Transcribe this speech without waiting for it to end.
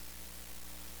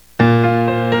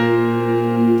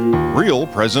Real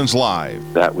Presence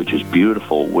Live. That which is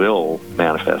beautiful will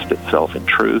manifest itself in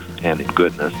truth and in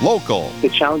goodness. Local. The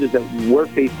challenges that we're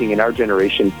facing in our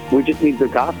generation, we just need the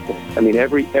gospel. I mean,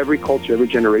 every culture, every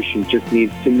generation just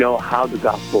needs to know how the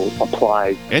gospel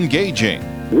applies. Engaging.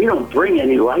 We don't bring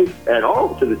any life at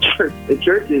all to the church. The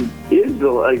church is the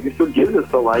life. It's what gives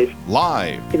us the life.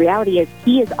 Live. The reality is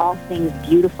He is all things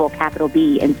beautiful, capital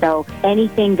B. And so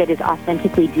anything that is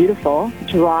authentically beautiful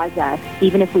draws us,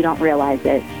 even if we don't realize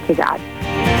it, to God.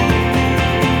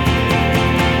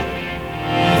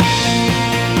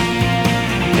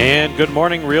 And good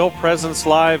morning, Real Presence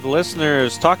Live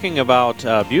listeners. Talking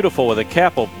about beautiful with a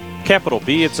capital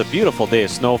B. It's a beautiful day of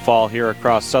snowfall here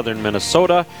across southern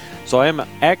Minnesota. So I am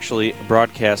actually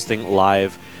broadcasting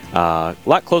live a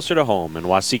lot closer to home in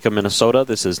Waseca, Minnesota.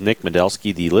 This is Nick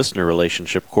Medelsky, the Listener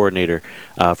Relationship Coordinator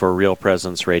for Real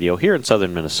Presence Radio here in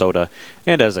southern Minnesota.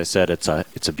 And as I said, it's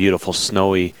a beautiful,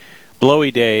 snowy,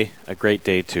 blowy day, a great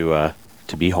day to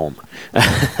be home,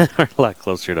 a lot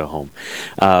closer to home.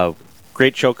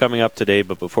 Great show coming up today,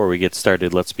 but before we get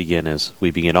started, let's begin as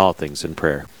we begin all things in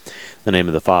prayer. In the name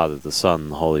of the Father, the Son,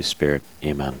 and the Holy Spirit.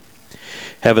 Amen.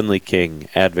 Heavenly King,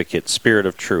 Advocate, Spirit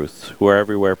of Truth, who are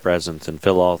everywhere present and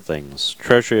fill all things,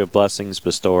 treasury of blessings,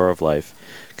 bestower of life,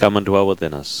 come and dwell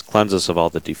within us, cleanse us of all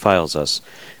that defiles us,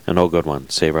 and, O good one,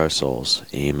 save our souls.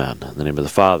 Amen. In the name of the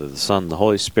Father, the Son, and the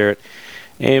Holy Spirit.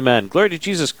 Amen. Glory to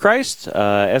Jesus Christ.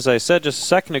 As I said just a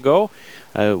second ago,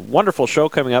 a wonderful show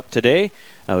coming up today.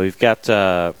 We've got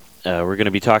we're going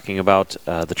to be talking about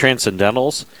the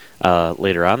Transcendentals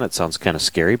later on. That sounds kind of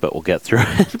scary, but we'll get through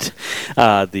it.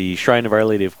 The Shrine of Our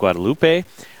Lady of Guadalupe.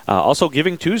 Also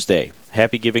Giving Tuesday.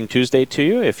 Happy Giving Tuesday to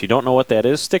you. If you don't know what that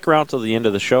is, stick around till the end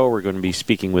of the show. We're going to be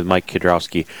speaking with Mike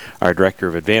Kidrowski, our Director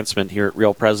of Advancement here at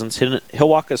Real Presence. He'll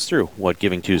walk us through what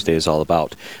Giving Tuesday is all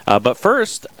about. But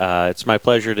first, it's my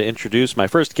pleasure to introduce my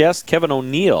first guest, Kevin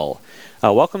O'Neill.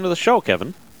 Welcome to the show,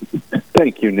 Kevin.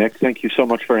 Thank you, Nick. Thank you so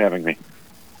much for having me.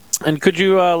 And could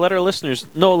you let our listeners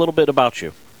know a little bit about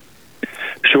you?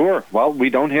 Sure. Well, we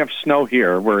don't have snow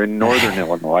here. We're in northern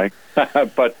Illinois.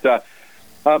 But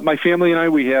my family and I,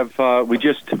 we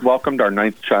just welcomed our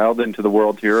 9th child into the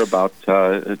world here about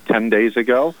 10 days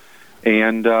ago.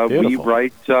 And we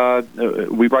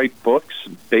write books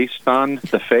based on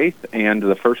the faith. And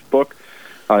the first book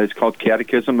is called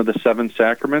Catechism of the Seven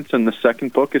Sacraments. And the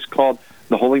second book is called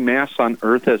The Holy Mass on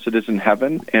Earth as It Is in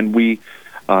Heaven. And we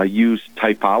use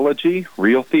typology,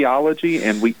 real theology,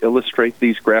 and we illustrate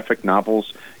these graphic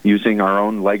novels using our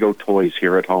own Lego toys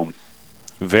here at home.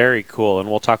 Very cool, and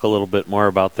we'll talk a little bit more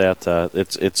about that.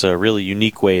 It's a really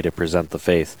unique way to present the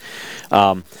faith.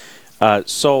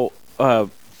 So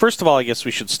first of all, I guess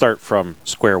we should start from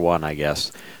square one, I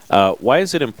guess. Why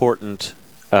is it important,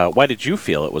 why did you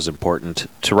feel it was important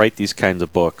to write these kinds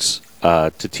of books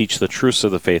to teach the truths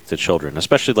of the faith to children,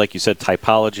 especially, like you said,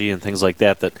 typology and things like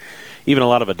that even a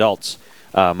lot of adults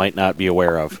might not be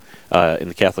aware of in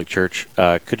the Catholic Church?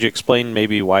 Could you explain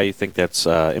maybe why you think that's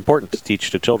important to teach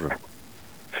to children?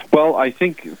 Well, I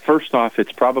think, first off,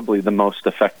 it's probably the most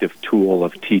effective tool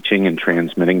of teaching and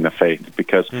transmitting the faith,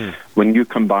 because when you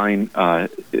combine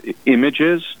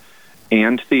images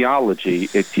and theology,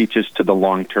 it teaches to the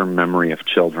long-term memory of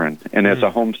children. And as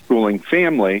a homeschooling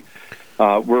family,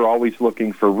 we're always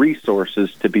looking for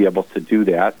resources to be able to do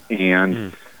that.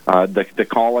 And the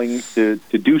calling to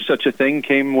do such a thing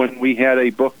came when we had a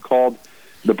book called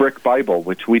The Brick Bible,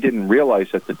 which we didn't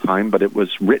realize at the time, but it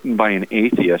was written by an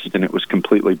atheist, and it was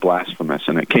completely blasphemous.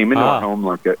 And it came into our home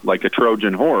like a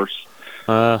Trojan horse.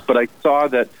 But I saw,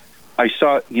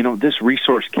 this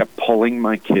resource kept pulling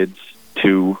my kids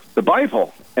to the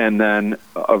Bible. And then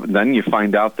you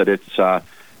find out that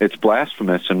it's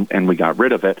blasphemous, and we got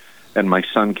rid of it. And my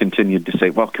son continued to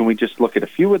say, well, can we just look at a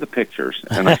few of the pictures?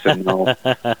 And I said, no,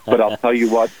 but I'll tell you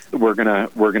what, we're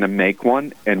gonna make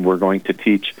one, and we're going to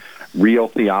teach real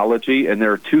theology. And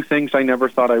there are two things I never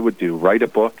thought I would do: write a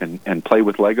book and play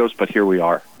with Legos. But here we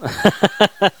are.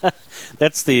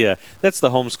 That's the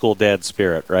homeschool dad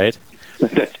spirit, right?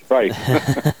 That's right.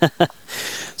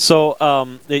 So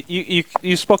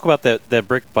you spoke about that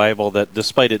Brick Bible, that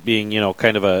despite it being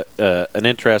kind of an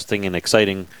interesting and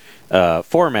exciting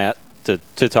format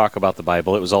to talk about the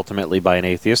Bible, it was ultimately by an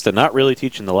atheist and not really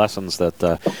teaching the lessons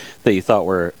that you thought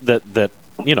were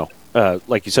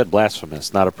like you said,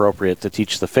 blasphemous, not appropriate to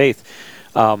teach the faith.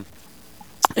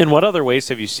 In what other ways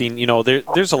have you seen?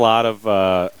 There's a lot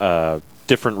of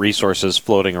different resources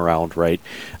floating around, right?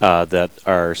 That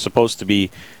are supposed to be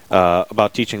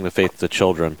about teaching the faith to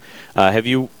children. Have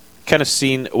you kind of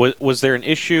seen? Was there an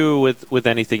issue with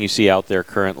anything you see out there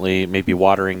currently? Maybe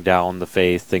watering down the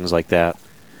faith, things like that.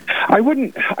 I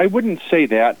wouldn't say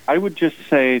that. I would just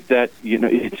say that,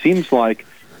 it seems like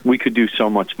we could do so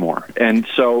much more. And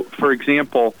so, for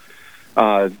example,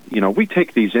 we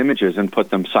take these images and put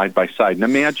them side by side. And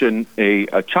imagine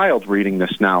a child reading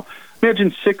this now.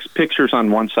 Imagine 6 pictures on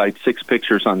one side, 6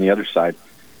 pictures on the other side.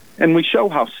 And we show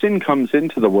how sin comes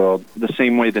into the world the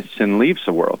same way that sin leaves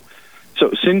the world.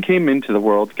 So sin came into the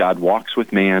world. God walks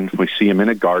with man. We see him in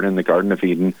a garden, the Garden of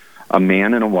Eden. A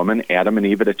man and a woman, Adam and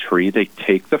Eve, at a tree. They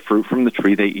take the fruit from the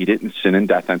tree, they eat it, and sin and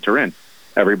death enter in.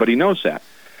 Everybody knows that.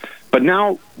 But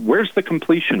now, where's the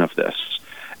completion of this?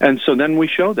 And so then we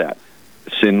show that.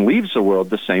 Sin leaves the world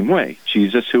the same way.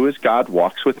 Jesus, who is God,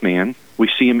 walks with man. We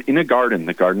see him in a garden,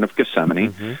 the Garden of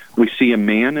Gethsemane. Mm-hmm. We see a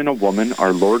man and a woman,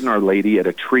 our Lord and our Lady, at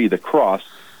a tree, the cross.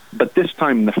 But this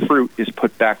time the fruit is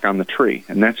put back on the tree.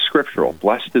 And that's scriptural.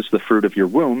 Blessed is the fruit of your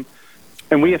womb.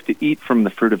 And we have to eat from the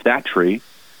fruit of that tree,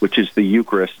 which is the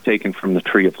Eucharist taken from the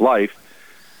tree of life,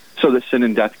 so that sin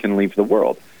and death can leave the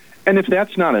world. And if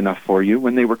that's not enough for you,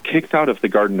 when they were kicked out of the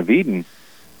Garden of Eden,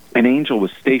 an angel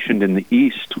was stationed in the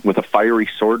east with a fiery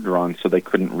sword drawn so they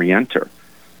couldn't re-enter.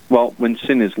 Well, when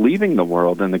sin is leaving the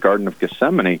world in the Garden of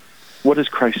Gethsemane, what does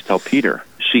Christ tell Peter?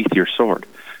 Sheath your sword.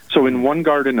 So in one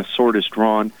garden, a sword is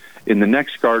drawn. In the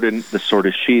next garden, the sword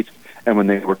is sheathed. And when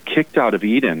they were kicked out of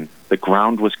Eden, the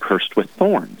ground was cursed with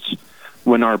thorns.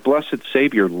 When our blessed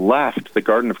Savior left the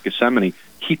Garden of Gethsemane,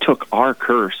 he took our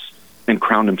curse and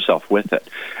crowned himself with it.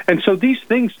 And so these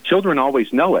things, children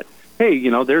always know it. Hey,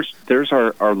 there's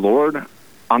our Lord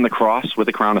on the cross with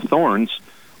a crown of thorns.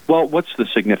 Well, what's the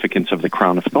significance of the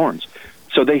crown of thorns?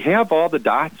 So they have all the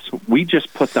dots. We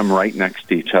just put them right next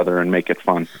to each other and make it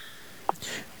fun.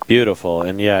 Beautiful.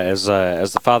 And yeah, as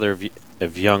the father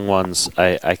of young ones,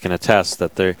 I can attest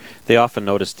that they often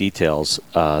notice details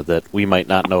that we might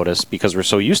not notice because we're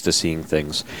so used to seeing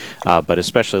things. But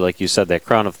especially, like you said, that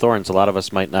crown of thorns, a lot of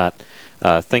us might not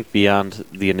think beyond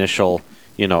the initial,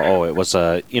 it was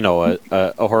a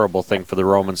horrible thing for the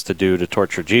Romans to do to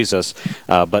torture Jesus,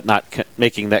 but not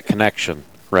making that connection,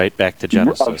 right, back to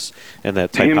Genesis and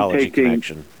that typology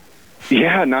connection.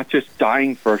 Yeah, not just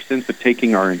dying for our sins, but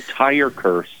taking our entire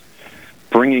curse,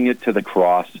 bringing it to the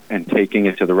cross, and taking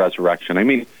it to the resurrection. I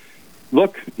mean,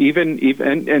 look, even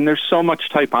and there's so much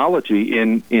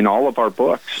typology in all of our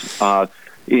books.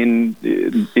 In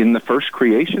the first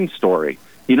creation story,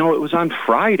 it was on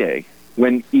Friday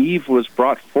when Eve was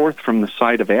brought forth from the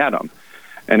side of Adam,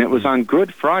 and it was on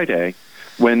Good Friday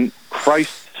when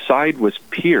Christ's side was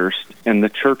pierced and the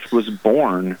church was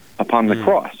born upon the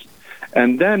cross.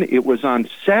 And then it was on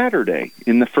Saturday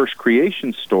in the first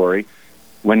creation story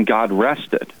when God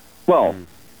rested. Well,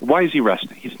 why is he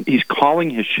resting? He's calling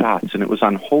his shots, and it was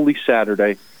on Holy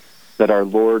Saturday that our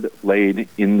Lord laid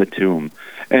in the tomb.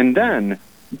 And then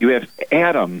you have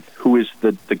Adam, who is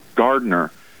the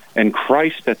gardener, and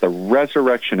Christ at the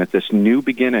resurrection, at this new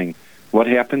beginning. What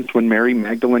happens when Mary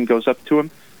Magdalene goes up to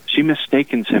him? She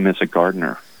mistakes him as a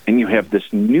gardener. And you have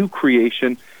this new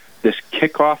creation, this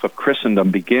kickoff of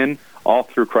Christendom begin all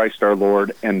through Christ our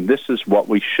Lord, and this is what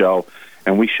we show.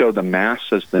 And we show the Mass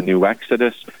as the new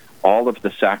Exodus. All of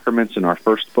the sacraments in our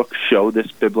first book show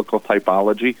this biblical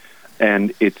typology,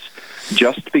 and it's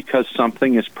just because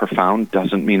something is profound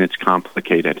doesn't mean it's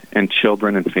complicated, and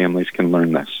children and families can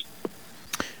learn this.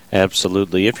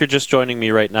 Absolutely. If you're just joining me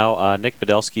right now, Nick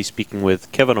Podolsky speaking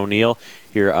with Kevin O'Neill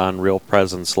here on Real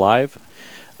Presence Live.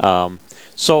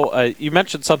 So you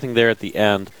mentioned something there at the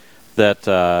end that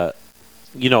the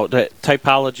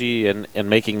typology and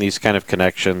making these kind of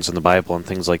connections in the Bible and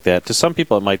things like that, to some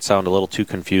people it might sound a little too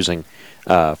confusing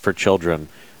for children,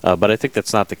 but I think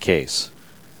that's not the case.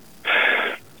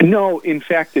 No, in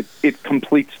fact, it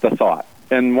completes the thought.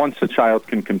 And once a child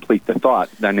can complete the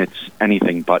thought, then it's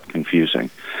anything but confusing.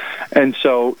 And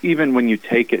so even when you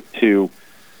take it to,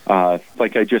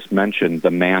 like I just mentioned, the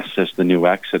Mass as the new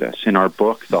Exodus, in our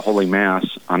book, The Holy Mass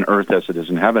on Earth as it is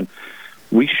in Heaven,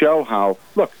 we show how,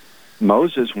 look,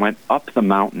 Moses went up the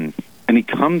mountain, and he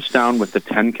comes down with the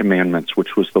 10 Commandments,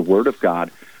 which was the Word of God,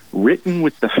 written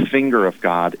with the finger of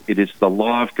God. It is the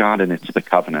law of God, and it's the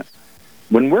covenant.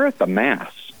 When we're at the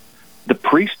Mass, the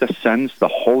priest ascends the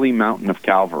holy mountain of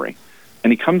Calvary,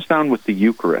 and he comes down with the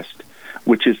Eucharist,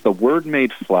 which is the Word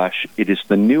made flesh. It is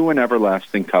the new and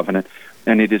everlasting covenant,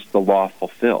 and it is the law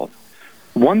fulfilled.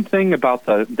 One thing about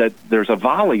that there's a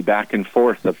volley back and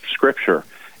forth of Scripture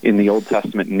in the Old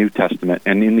Testament and New Testament.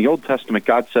 And in the Old Testament,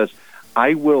 God says,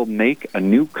 I will make a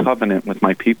new covenant with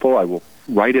my people. I will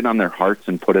write it on their hearts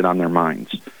and put it on their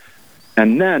minds.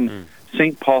 And then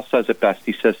St. Paul says it best.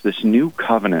 He says, this new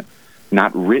covenant,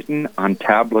 not written on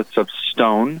tablets of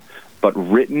stone, but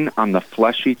written on the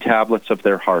fleshy tablets of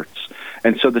their hearts.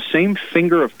 And so the same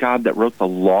finger of God that wrote the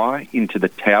law into the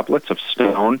tablets of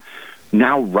stone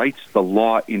now writes the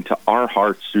law into our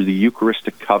hearts through the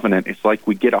Eucharistic covenant. It's like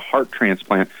we get a heart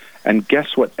transplant, and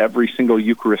guess what every single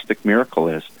Eucharistic miracle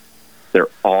is? They're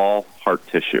all heart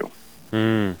tissue.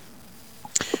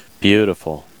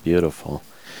 Beautiful, beautiful.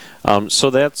 So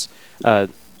that's,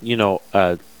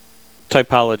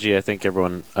 typology, I think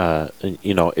everyone,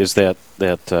 is that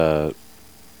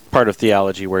part of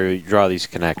theology where you draw these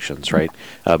connections, right,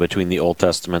 between the Old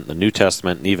Testament and the New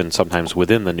Testament, and even sometimes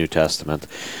within the New Testament,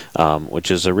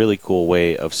 which is a really cool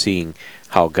way of seeing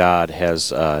how God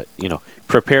has,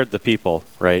 prepared the people,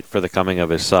 right, for the coming of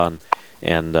His Son,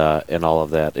 and all of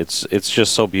that. It's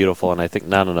just so beautiful, and I think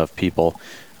not enough people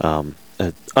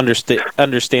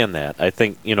understand that. I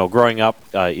think, growing up,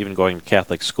 even going to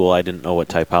Catholic school, I didn't know what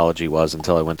typology was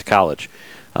until I went to college,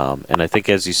 and I think,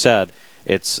 as you said,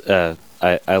 it's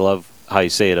I love how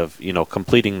you say it, of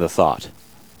completing the thought.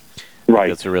 Right.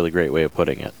 That's a really great way of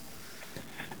putting it.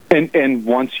 And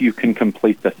once you can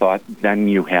complete the thought, then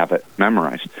you have it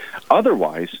memorized.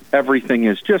 Otherwise, everything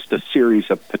is just a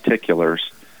series of particulars,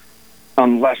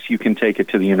 unless you can take it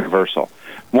to the universal.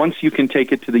 Once you can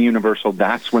take it to the universal,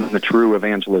 that's when the true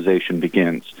evangelization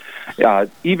begins.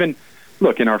 Even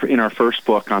look in our first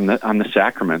book on the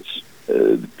sacraments,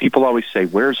 people always say,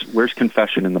 "Where's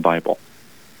confession in the Bible?"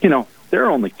 There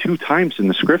are only 2 times in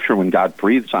the Scripture when God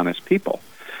breathes on His people.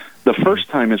 The first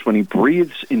time is when He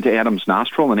breathes into Adam's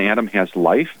nostril, and Adam has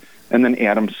life, and then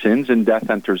Adam sins and death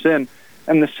enters in.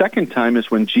 And the second time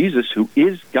is when Jesus, who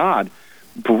is God,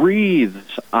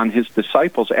 breathes on His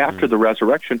disciples after the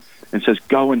resurrection and says,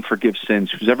 "Go and forgive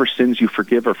sins. Whosever sins you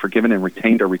forgive are forgiven, and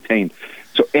retained are retained."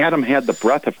 So Adam had the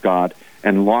breath of God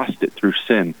and lost it through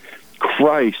sin.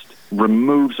 Christ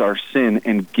removes our sin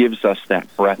and gives us that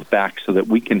breath back so that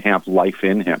we can have life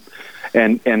in Him.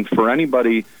 And for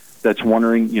anybody that's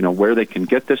wondering, where they can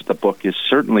get this, the book is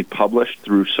certainly published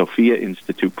through Sophia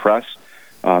Institute Press.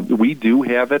 We do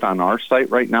have it on our site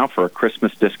right now for a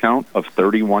Christmas discount of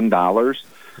 $31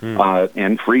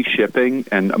 and free shipping.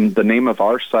 And the name of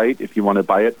our site, if you want to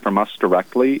buy it from us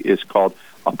directly, is called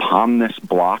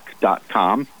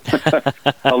UponThisBlock.com.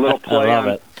 A little play on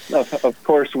it. Of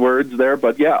course, words there,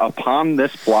 but yeah,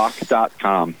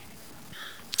 UponThisBlock.com.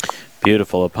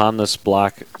 Beautiful,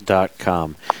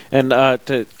 UponThisBlock.com. And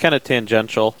to kind of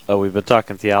tangential, we've been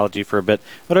talking theology for a bit,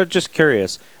 but I'm just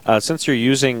curious, since you're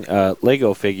using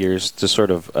Lego figures to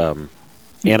sort of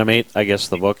animate, I guess,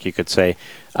 the book, you could say,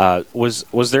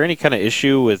 was there any kind of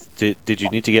issue with, did you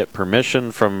need to get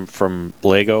permission from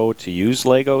Lego to use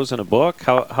Legos in a book?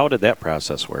 How did that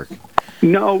process work?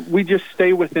 No, we just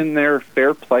stay within their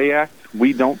Fair Play Act.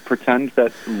 We don't pretend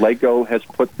that Lego has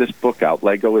put this book out.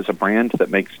 Lego is a brand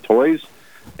that makes toys,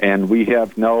 and we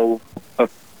have no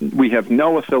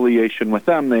affiliation with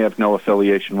them. They have no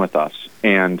affiliation with us.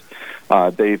 And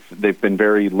they've been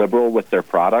very liberal with their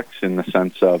products in the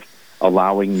sense of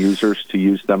allowing users to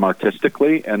use them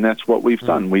artistically, and that's what we've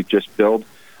done. We just build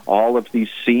all of these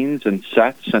scenes and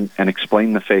sets and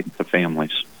explain the faith to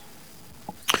families.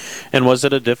 And was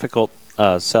it a difficult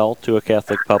sell to a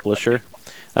Catholic publisher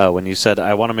when you said,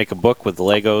 "I want to make a book with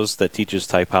Legos that teaches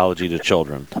typology to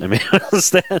children"? I mean,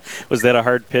 was that a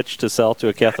hard pitch to sell to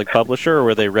a Catholic publisher, or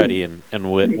were they ready and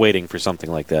waiting for something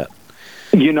like that?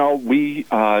 We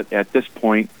at this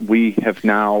point, we have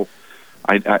now,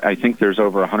 I think there's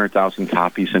over 100,000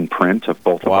 copies in print of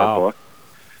both of our books.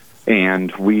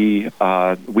 And we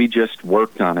just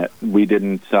worked on it. We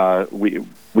didn't.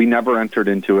 We never entered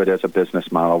into it as a business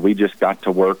model. We just got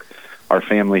to work. Our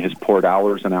family has poured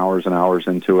hours and hours and hours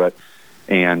into it,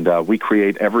 and we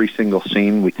create every single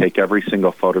scene. We take every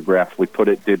single photograph. We put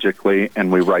it digitally,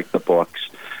 and we write the books.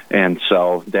 And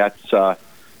so that's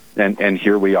and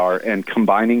here we are. And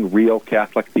combining real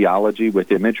Catholic theology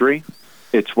with imagery,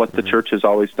 it's what the Church has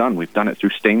always done. We've done it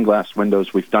through stained glass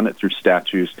windows. We've done it through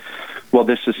statues. Well,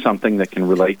 this is something that can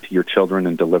relate to your children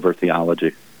and deliver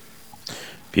theology.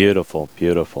 Beautiful,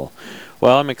 beautiful.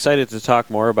 Well, I'm excited to talk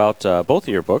more about both of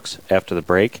your books after the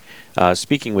break.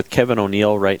 Speaking with Kevin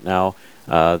O'Neill right now,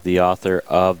 the author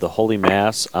of The Holy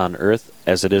Mass on Earth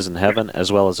as It Is in Heaven, as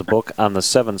well as a book on the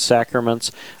 7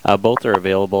 Sacraments. Both are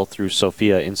available through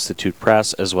Sophia Institute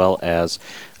Press, as well as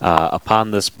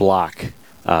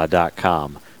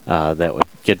UponThisBlock.com. That would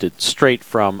get it straight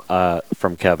from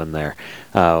Kevin there.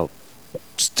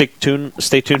 Stay tuned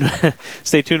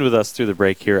with us through the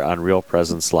break here on Real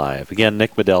Presence Live. Again,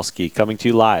 Nick Medelsky coming to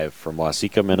you live from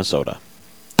Waseca, Minnesota.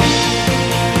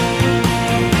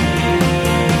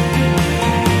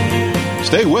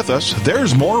 Stay with us.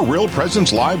 There's more Real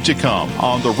Presence Live to come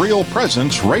on the Real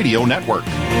Presence Radio Network.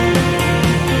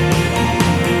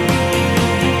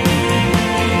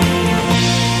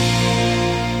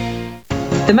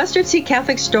 The Mustard Seed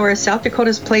Catholic Store is South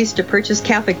Dakota's place to purchase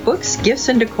Catholic books, gifts,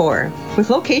 and decor. With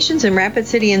locations in Rapid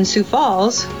City and Sioux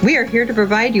Falls, we are here to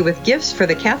provide you with gifts for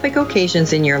the Catholic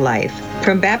occasions in your life.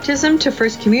 From baptism to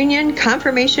First Communion,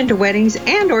 confirmation to weddings,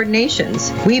 and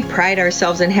ordinations, we pride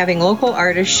ourselves in having local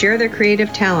artists share their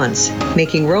creative talents,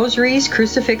 making rosaries,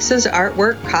 crucifixes,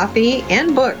 artwork, coffee,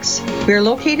 and books. We are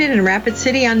located in Rapid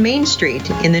City on Main Street,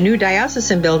 in the new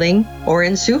Diocesan Building, or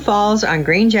in Sioux Falls on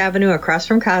Grange Avenue across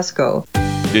from Costco.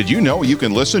 Did you know you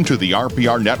can listen to the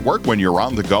RPR Network when you're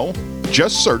on the go?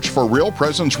 Just search for Real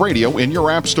Presence Radio in your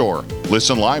app store.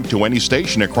 Listen live to any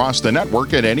station across the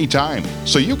network at any time,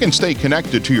 so you can stay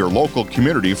connected to your local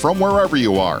community from wherever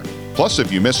you are. Plus, if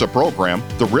you miss a program,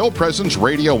 the Real Presence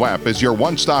Radio app is your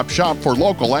one-stop shop for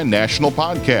local and national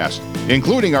podcasts,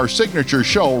 including our signature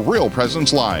show, Real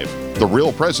Presence Live. The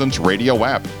Real Presence Radio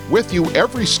app, with you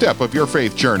every step of your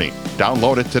faith journey.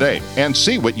 Download it today and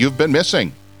see what you've been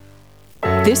missing.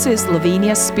 This is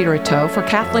Lavinia Spirito for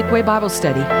Catholic Way Bible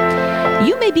Study.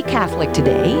 You may be Catholic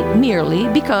today merely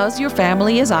because your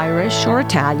family is Irish or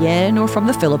Italian or from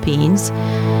the Philippines.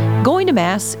 Going to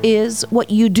Mass is what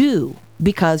you do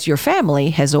because your family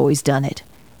has always done it.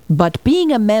 But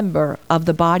being a member of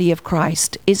the body of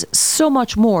Christ is so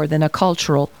much more than a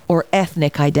cultural or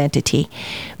ethnic identity.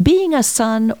 Being a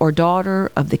son or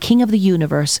daughter of the King of the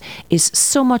universe is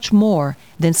so much more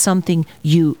than something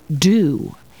you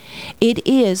do. It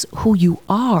is who you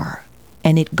are,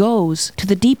 and it goes to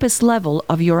the deepest level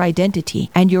of your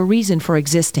identity and your reason for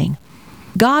existing.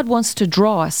 God wants to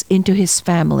draw us into His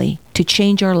family to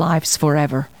change our lives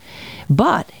forever.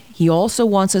 But He also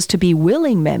wants us to be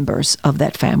willing members of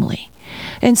that family.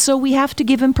 And so we have to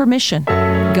give Him permission.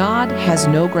 God has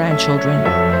no grandchildren.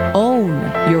 Own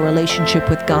your relationship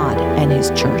with God and His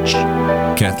church.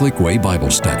 Catholic Way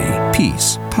Bible Study.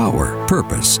 Peace, power,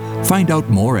 purpose. Find out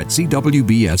more at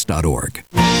cwbs.org.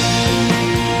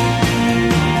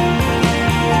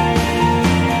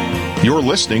 You're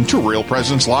listening to Real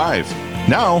Presence Live.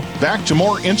 Now, back to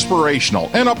more inspirational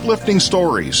and uplifting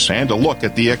stories and a look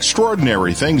at the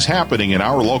extraordinary things happening in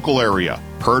our local area.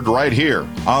 Heard right here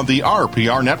on the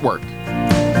RPR Network.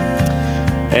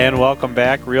 And welcome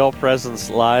back, Real Presence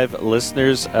Live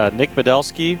listeners. Nick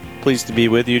Badelsky, pleased to be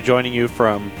with you, joining you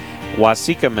from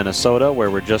Waseca, Minnesota, where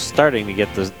we're just starting to get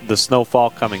the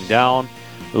snowfall coming down,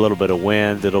 a little bit of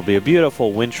wind. It'll be a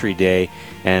beautiful wintry day,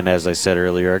 and as I said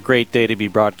earlier, a great day to be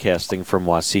broadcasting from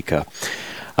Waseca.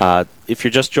 If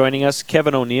you're just joining us,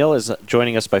 Kevin O'Neill is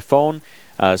joining us by phone,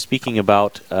 speaking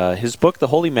about his book, The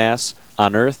Holy Mass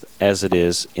on Earth as It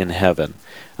Is in Heaven.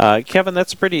 Kevin,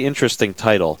 that's a pretty interesting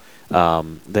title.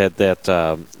 End of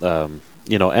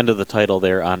the title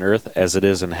there, On Earth as It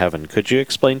Is in Heaven. Could you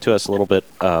explain to us a little bit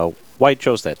why you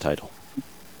chose that title?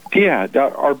 Yeah,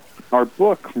 our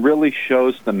book really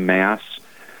shows the Mass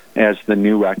as the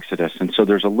new Exodus, and so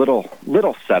there's a little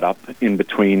setup in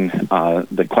between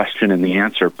the question and the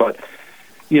answer. But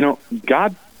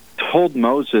God told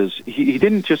Moses, he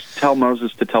didn't just tell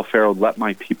Moses to tell Pharaoh, "Let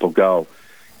my people go."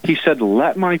 He said,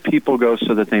 "Let my people go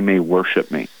so that they may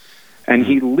worship me." And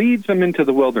He leads them into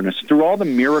the wilderness through all the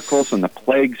miracles and the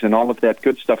plagues and all of that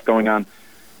good stuff going on.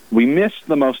 We miss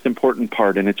the most important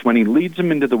part, and it's when He leads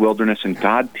them into the wilderness and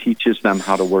God teaches them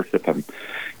how to worship Him.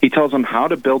 He tells them how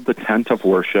to build the tent of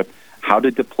worship, how to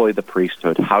deploy the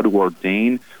priesthood, how to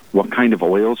ordain, what kind of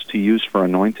oils to use for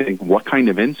anointing, what kind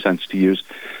of incense to use,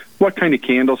 what kind of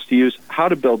candles to use, how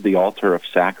to build the altar of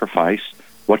sacrifice,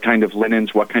 what kind of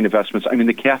linens, what kind of vestments. I mean,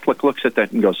 the Catholic looks at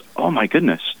that and goes, oh my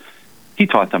goodness, He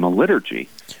taught them a liturgy.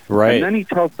 Right. And then He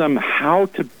tells them how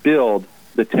to build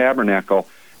the tabernacle.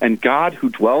 And God, who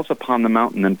dwells upon the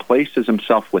mountain and places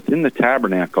Himself within the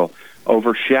tabernacle,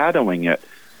 overshadowing it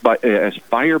as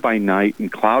fire by night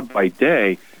and cloud by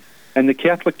day. And the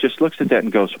Catholic just looks at that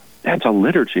and goes, that's a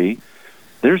liturgy.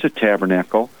 There's a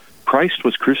tabernacle. Christ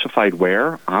was crucified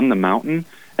where? On the mountain.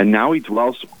 And now He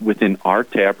dwells within our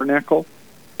tabernacle.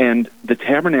 And the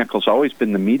tabernacle's always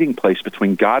been the meeting place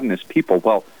between God and His people.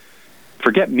 Well,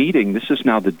 forget meeting. This is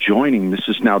now the joining. This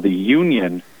is now the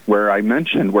union where I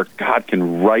mentioned where God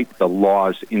can write the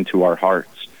laws into our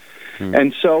hearts.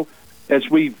 And so as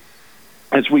we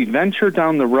venture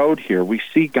down the road here, we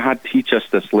see God teach us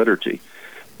this liturgy.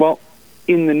 Well,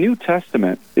 in the New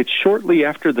Testament, it's shortly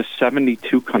after the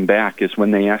 72 come back is when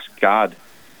they ask God,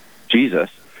 Jesus,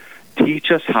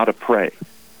 teach us how to pray.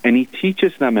 And He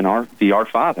teaches them in the Our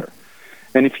Father.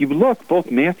 And if you look, both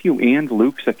Matthew and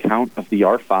Luke's account of the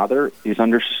Our Father is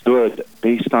understood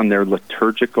based on their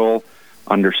liturgical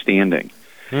understanding.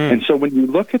 And so when you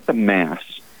look at the Mass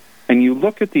and you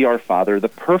look at the Our Father, the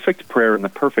perfect prayer and the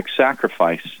perfect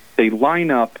sacrifice, they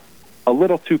line up a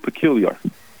little too peculiar.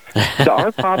 The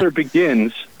Our Father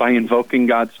begins by invoking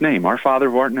God's name. Our Father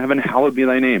who art in heaven, hallowed be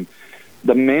thy name.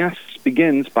 The Mass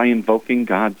begins by invoking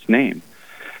God's name.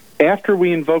 After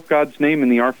we invoke God's name in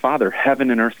the Our Father, heaven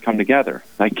and earth come together.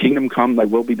 Thy kingdom come, thy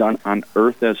will be done on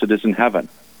earth as it is in heaven.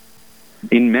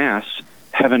 In Mass,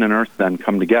 heaven and earth then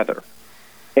come together.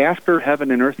 After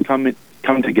heaven and earth come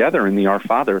together in the Our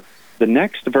Father, the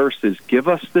next verse is, give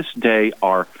us this day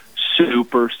our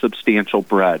super substantial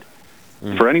bread.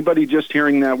 For anybody just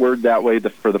hearing that word that way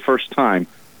for the first time,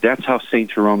 that's how St.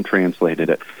 Jerome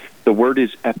translated it. The word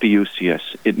is epiousios.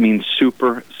 It means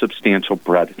super substantial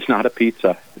bread. It's not a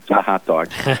pizza. It's not a hot dog.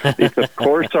 It's, of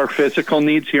course, our physical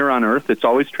needs here on earth. It's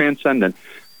always transcendent.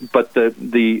 But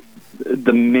the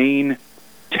main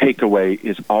takeaway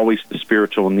is always the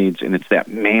spiritual needs, and it's that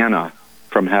manna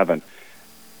from heaven.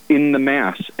 In the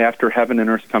Mass, after heaven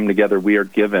and earth come together, we are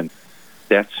given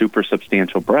that super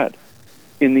substantial bread.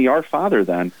 In the Our Father,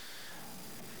 then,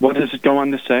 what does it go on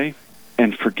to say?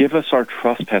 And forgive us our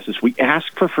trespasses. We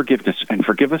ask for forgiveness, and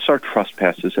forgive us our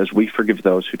trespasses as we forgive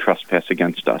those who trespass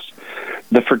against us.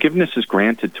 The forgiveness is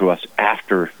granted to us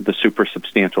after the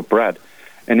supersubstantial bread.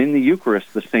 And in the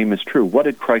Eucharist, the same is true. What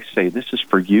did Christ say? This is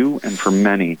for you and for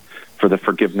many, for the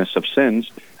forgiveness of sins.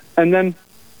 And then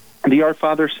the Our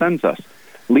Father sends us.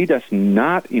 Lead us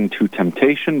not into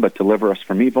temptation, but deliver us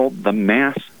from evil. The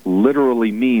Mass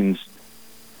literally means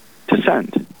to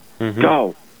send.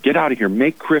 Go, get out of here,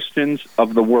 make Christians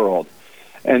of the world.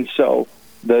 And so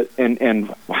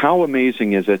and how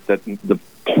amazing is it that the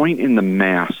point in the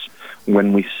Mass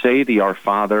when we say the Our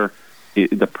Father,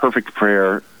 the perfect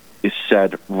prayer is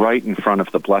said right in front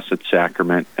of the Blessed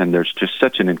Sacrament, and there's just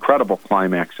such an incredible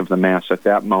climax of the Mass at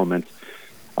that moment.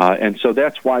 And so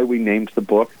that's why we named the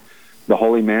book The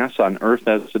Holy Mass on Earth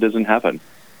as it is in Heaven.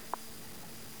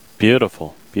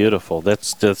 Beautiful, beautiful.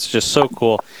 That's just so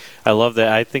cool. I love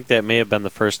that. I think that may have been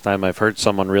the first time I've heard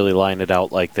someone really line it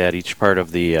out like that. Each part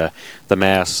of the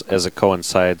Mass, as it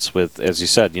coincides with, as you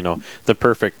said, the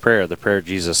perfect prayer, the prayer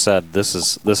Jesus said. This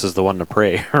is the one to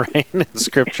pray, right, in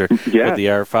Scripture with the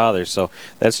Our Father. So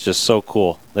that's just so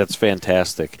cool. That's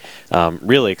fantastic.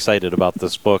 Really excited about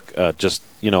this book. Just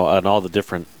on all the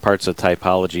different parts of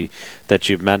typology that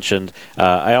you've mentioned.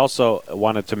 I also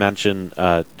wanted to mention,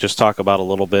 just talk about a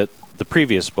little bit the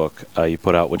previous book you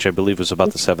put out, which I believe was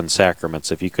about the 7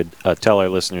 sacraments. If you could tell our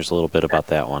listeners a little bit about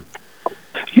that one.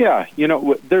 Yeah,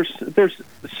 there's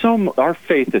our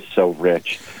faith is so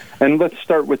rich. And let's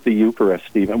start with the Eucharist,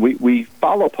 Stephen. We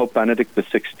follow Pope Benedict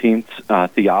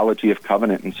XVI's theology of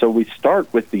covenant, and so we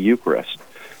start with the Eucharist.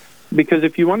 Because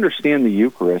if you understand the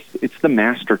Eucharist, it's the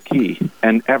master key,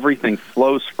 and everything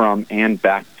flows from and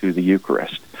back to the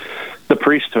Eucharist. The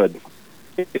priesthood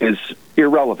is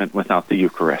irrelevant without the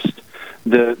Eucharist.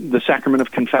 The sacrament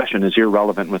of confession is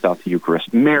irrelevant without the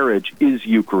Eucharist. Marriage is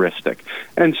Eucharistic.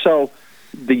 And so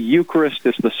the Eucharist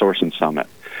is the source and summit.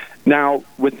 Now,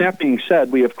 with that being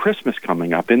said, we have Christmas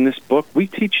coming up. In this book, we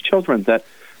teach children that,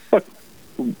 look,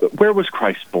 where was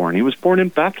Christ born? He was born in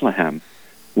Bethlehem.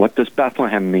 What does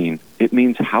Bethlehem mean? It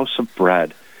means house of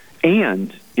bread.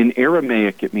 And in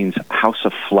Aramaic, it means house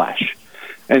of flesh.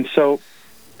 And so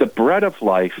the bread of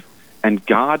life and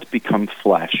God become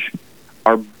flesh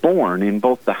are born in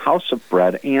both the house of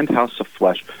bread and house of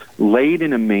flesh, laid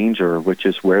in a manger, which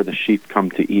is where the sheep come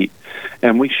to eat.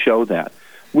 And we show that.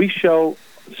 We show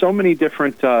so many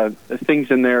different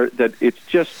things in there that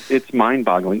it's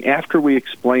mind-boggling. After we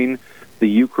explain the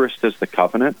Eucharist as the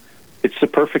covenant, it's the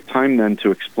perfect time then to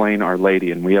explain Our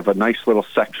Lady. And we have a nice little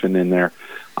section in there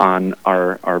on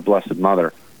our Blessed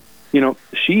Mother.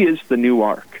 She is the new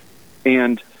ark.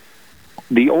 And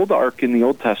the old ark in the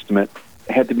Old Testament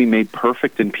had to be made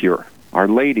perfect and pure. Our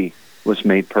Lady was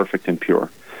made perfect and pure.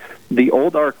 The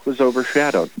old ark was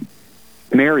overshadowed.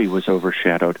 Mary was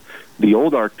overshadowed. The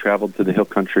old ark traveled to the hill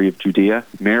country of Judea.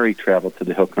 Mary traveled to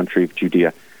the hill country of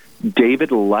Judea.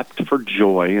 David leapt for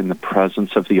joy in the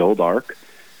presence of the old ark.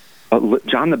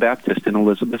 John the Baptist in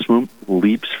Elizabeth's womb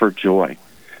leaps for joy.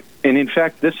 And in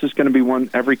fact, this is going to be one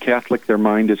every Catholic, their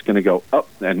mind is going to go up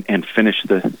and finish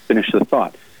the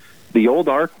thought. The old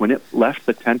ark, when it left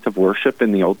the tent of worship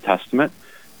in the Old Testament,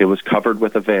 it was covered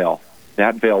with a veil.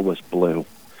 That veil was blue.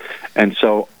 And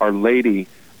so Our Lady,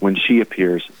 when she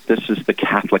appears, this is the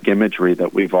Catholic imagery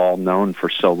that we've all known for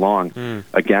so long.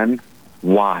 Again,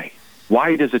 why?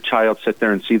 Why does a child sit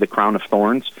there and see the crown of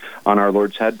thorns on our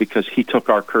Lord's head? Because he took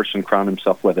our curse and crowned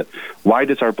himself with it. Why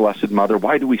does our Blessed Mother,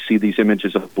 why do we see these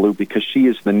images of blue? Because she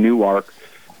is the new ark.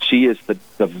 She is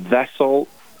the vessel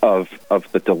of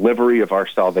the delivery of our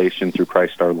salvation through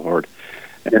Christ our Lord.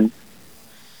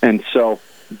 And so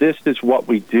this is what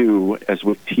we do as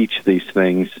we teach these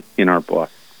things in our book.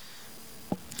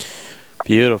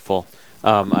 Beautiful.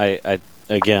 I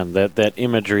again, that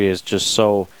imagery is just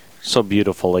so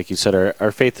beautiful. Like you said,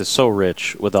 our faith is so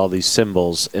rich with all these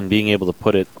symbols, and being able to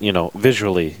put it,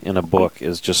 visually in a book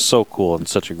is just so cool and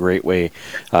such a great way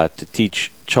to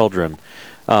teach children.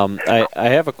 I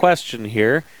have a question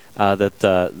here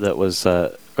that was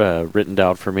written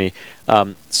down for me.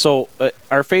 So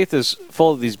our faith is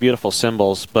full of these beautiful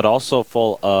symbols, but also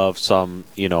full of some,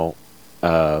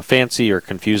 fancy or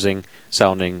confusing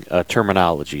sounding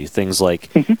terminology. Things like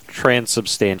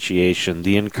transubstantiation,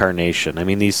 the incarnation. I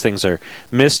mean, these things are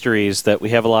mysteries that we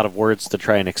have a lot of words to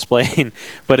try and explain,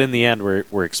 but in the end,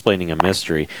 we're explaining a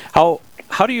mystery. How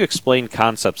do you explain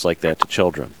concepts like that to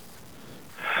children?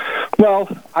 Well,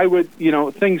 I would,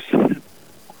 things.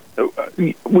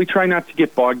 We try not to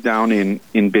get bogged down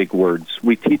in big words.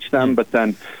 We teach them, but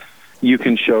then you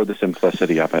can show the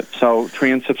simplicity of it. So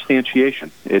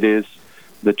transubstantiation, it is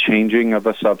the changing of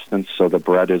a substance so the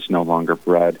bread is no longer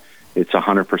bread. It's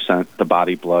 100% the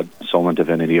body, blood, soul, and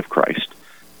divinity of Christ.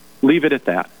 Leave it at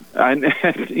that. And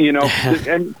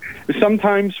and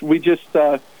sometimes we just,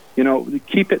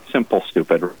 keep it simple,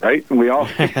 stupid, right?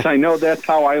 I know that's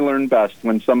how I learn best,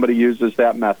 when somebody uses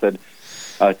that method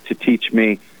to teach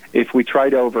me. If we try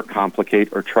to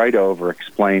overcomplicate or try to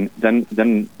over-explain,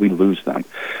 then we lose them.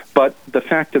 But the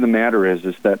fact of the matter is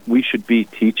that we should be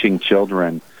teaching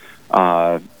children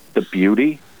the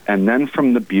beauty, and then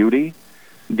from the beauty,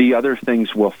 the other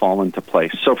things will fall into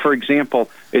place. So, for example,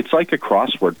 it's like a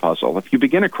crossword puzzle. If you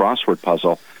begin a crossword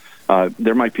puzzle,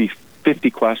 there might be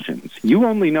 50 questions. You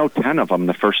only know 10 of them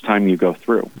the first time you go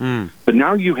through. But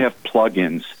now you have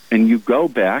plugins, and you go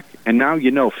back, and now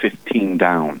you know 15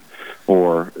 down,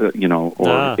 or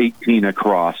 18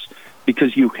 across,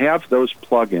 because you have those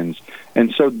plugins.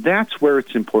 And so that's where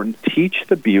it's important. Teach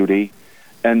the beauty,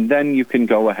 and then you can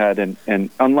go ahead and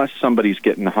unless somebody's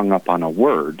getting hung up on a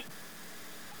word,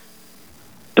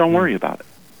 don't worry about it.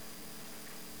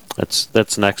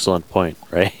 That's an excellent point,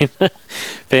 right?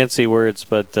 Fancy words,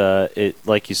 but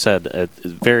like you said,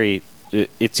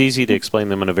 it's easy to explain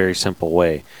them in a very simple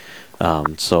way.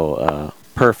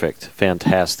 Perfect,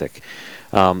 fantastic.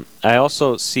 I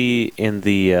also see in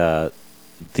the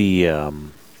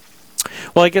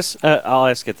well, I guess I'll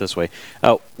ask it this way: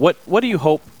 what do you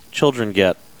hope children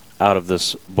get out of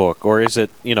this book, or is it,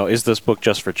 is this book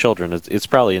just for children? It's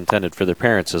probably intended for their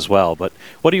parents as well. But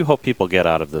what do you hope people get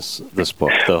out of this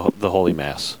book, the Holy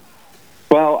Mass?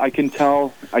 Well, I can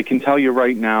tell you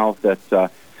right now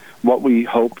that what we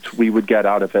hoped we would get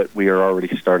out of it, we are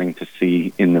already starting to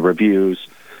see in the reviews.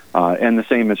 And the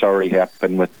same has already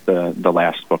happened with the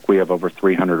last book. We have over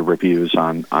 300 reviews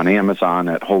on Amazon,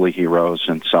 at Holy Heroes,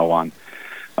 and so on.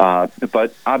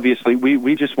 But obviously,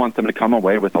 we just want them to come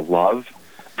away with a love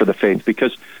for the faith,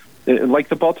 because, like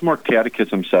the Baltimore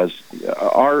Catechism says,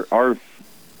 our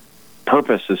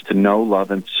purpose is to know,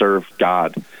 love, and serve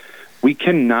God. We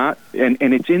cannot, and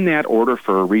it's in that order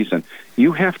for a reason.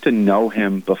 You have to know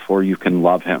Him before you can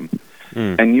love Him,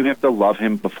 and you have to love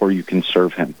Him before you can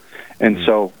serve Him. And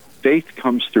so faith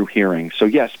comes through hearing. So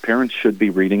yes, parents should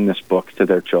be reading this book to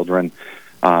their children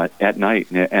at night.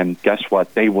 And guess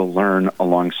what? They will learn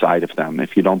alongside of them.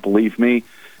 If you don't believe me,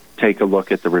 take a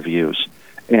look at the reviews.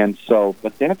 And so,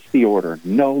 but that's the order: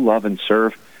 know, love, and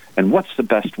serve. And what's the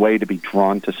best way to be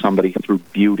drawn to somebody? Through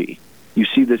beauty. You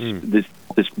see this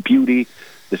beauty,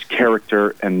 this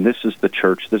character, and this is the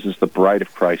church. This is the bride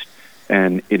of Christ,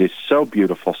 and it is so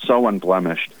beautiful, so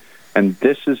unblemished. And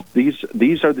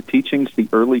these are the teachings the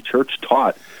early church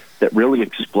taught that really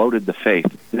exploded the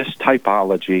faith. This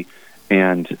typology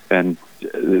and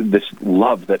this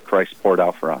love that Christ poured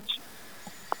out for us.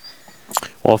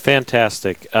 Well,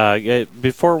 fantastic.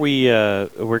 Before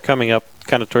we're coming up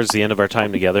kind of towards the end of our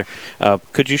time together,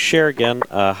 could you share again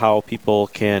how people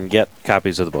can get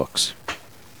copies of the books?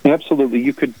 Absolutely.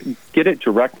 You could get it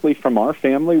directly from our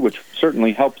family, which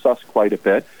certainly helps us quite a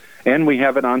bit. And we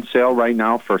have it on sale right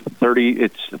now for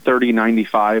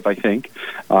 $30.95, I think,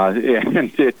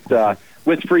 and it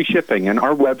with free shipping. And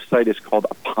our website is called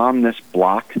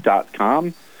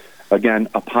uponthisblock.com. Again,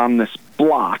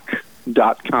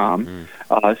 uponthisblock.com.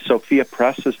 Sophia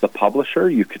Press is the publisher.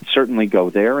 You could certainly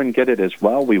go there and get it as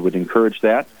well. We would encourage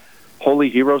that. Holy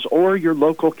Heroes or your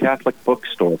local Catholic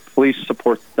bookstore. Please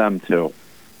support them too.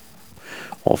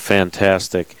 Well,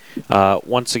 fantastic.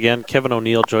 Once again, Kevin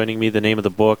O'Neill joining me. The name of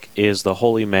the book is The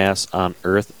Holy Mass on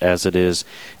Earth as It Is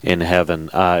in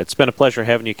Heaven. It's been a pleasure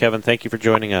having you, Kevin. Thank you for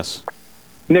joining us.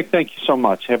 Nick, thank you so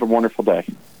much. Have a wonderful day.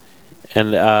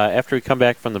 And after we come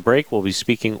back from the break, we'll be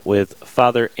speaking with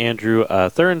Father Andrew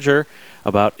Thuringer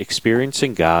about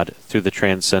experiencing God through the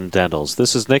Transcendentals.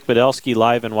 This is Nick Podolsky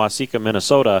live in Waseca,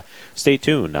 Minnesota. Stay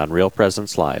tuned on Real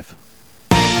Presence Live.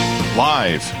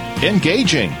 Live,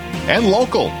 engaging, and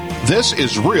local. This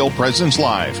is Real Presence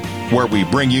Live, where we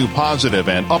bring you positive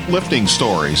and uplifting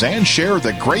stories and share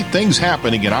the great things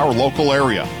happening in our local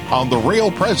area on the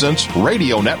Real Presence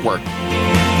Radio Network.